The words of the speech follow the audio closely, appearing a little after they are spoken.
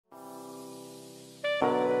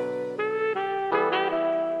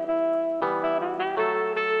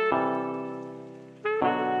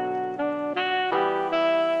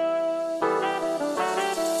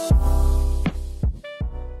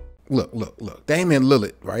look. Damian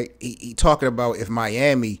Lillard, right? He talking about if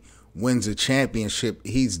Miami wins a championship,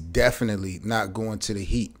 he's definitely not going to the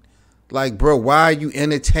Heat. Like, bro, why are you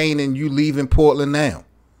entertaining you leaving Portland now?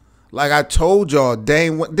 Like I told y'all,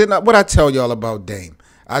 Dame, what I tell y'all about Dame?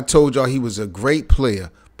 I told y'all he was a great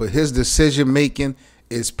player, but his decision making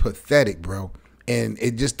is pathetic, bro. And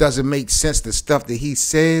it just doesn't make sense. The stuff that he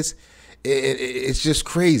says, it's just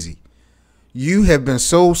crazy. You have been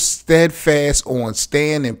so steadfast on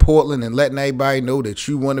staying in Portland and letting everybody know that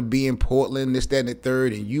you want to be in Portland, this, that, and the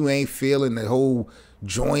third, and you ain't feeling the whole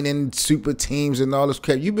joining super teams and all this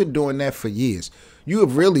crap. You've been doing that for years. You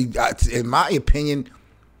have really, in my opinion,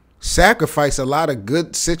 sacrificed a lot of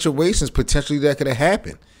good situations potentially that could have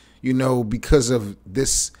happened, you know, because of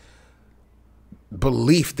this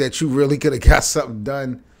belief that you really could have got something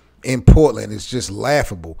done in Portland. It's just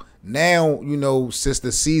laughable. Now, you know, since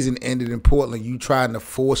the season ended in Portland, you trying to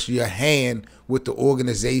force your hand with the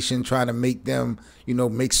organization, trying to make them, you know,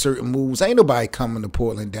 make certain moves. Ain't nobody coming to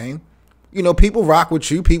Portland, Dame. You know, people rock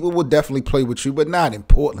with you. People will definitely play with you, but not in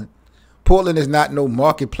Portland. Portland is not no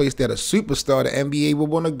marketplace that a superstar, the NBA, will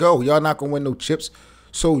want to go. Y'all not going to win no chips,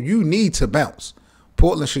 so you need to bounce.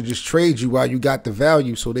 Portland should just trade you while you got the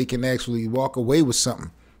value so they can actually walk away with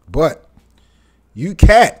something. But you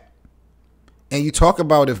cat. And you talk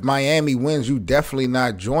about if Miami wins, you definitely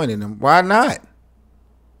not joining them. Why not?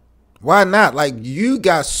 Why not? Like, you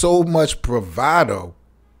got so much bravado,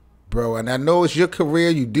 bro. And I know it's your career.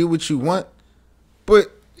 You do what you want.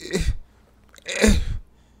 But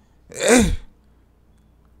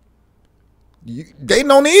they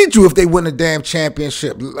don't need you if they win a damn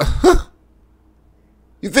championship.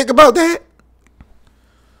 You think about that?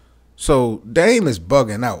 So Dame is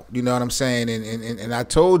bugging out, you know what I'm saying? And I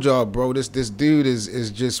told y'all, bro, this dude is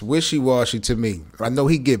just wishy-washy to me. I know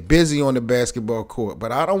he get busy on the basketball court,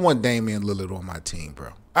 but I don't want Damian Lillard on my team,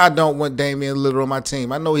 bro. I don't want Damian Lillard on my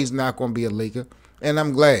team. I know he's not going to be a Laker, and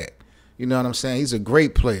I'm glad. You know what I'm saying? He's a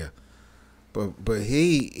great player. But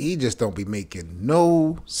he just don't be making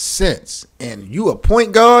no sense. And you a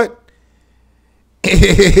point guard?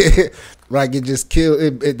 Like, it just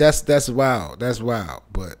killed. That's wild. That's wild.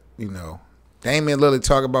 But you know, Damian Lillard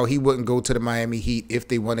talk about he wouldn't go to the Miami Heat if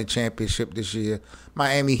they won a championship this year.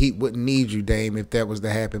 Miami Heat wouldn't need you, Dame, if that was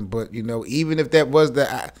to happen. But, you know, even if that was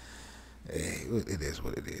it is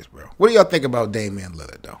what it is, bro. What do y'all think about Damian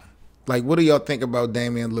Lillard, though? Like, what do y'all think about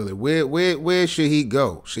Damian Lillard? Where should he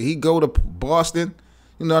go? Should he go to Boston?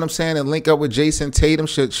 You know what I'm saying? And link up with Jason Tatum?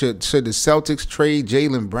 Should the Celtics trade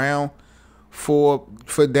Jaylen Brown for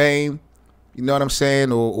Dame? You know what I'm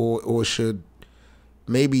saying? Or should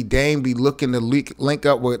maybe Dame be looking to link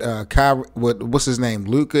up with what's his name,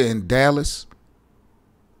 Luka in Dallas?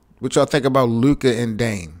 What y'all think about Luka and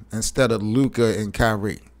Dame instead of Luka and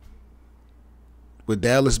Kyrie? Would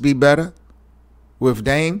Dallas be better with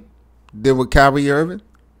Dame than with Kyrie Irving?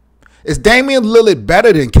 Is Damian Lillard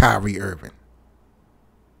better than Kyrie Irving?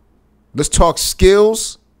 Let's talk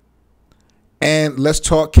skills and let's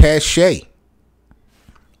talk cachet.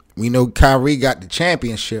 We know Kyrie got the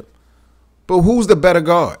championship. But who's the better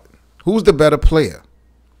guard? Who's the better player?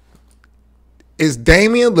 Is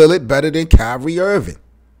Damian Lillard better than Kyrie Irving?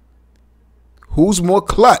 Who's more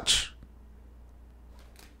clutch?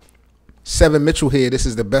 7 Mitchell here. This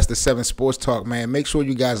is the Best of 7 Sports Talk, man. Make sure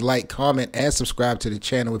you guys like, comment, and subscribe to the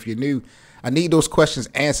channel if you're new. I need those questions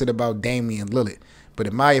answered about Damian Lillard. But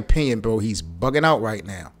in my opinion, bro, he's bugging out right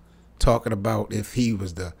now. Talking about if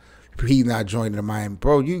he's not joining the Miami.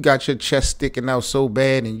 Bro, you got your chest sticking out so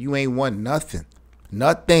bad and you ain't won nothing.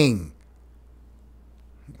 Nothing.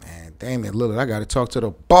 Man, Damian Lillard, I got to talk to the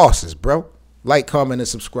bosses, bro. Like, comment, and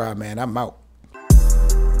subscribe, man. I'm out.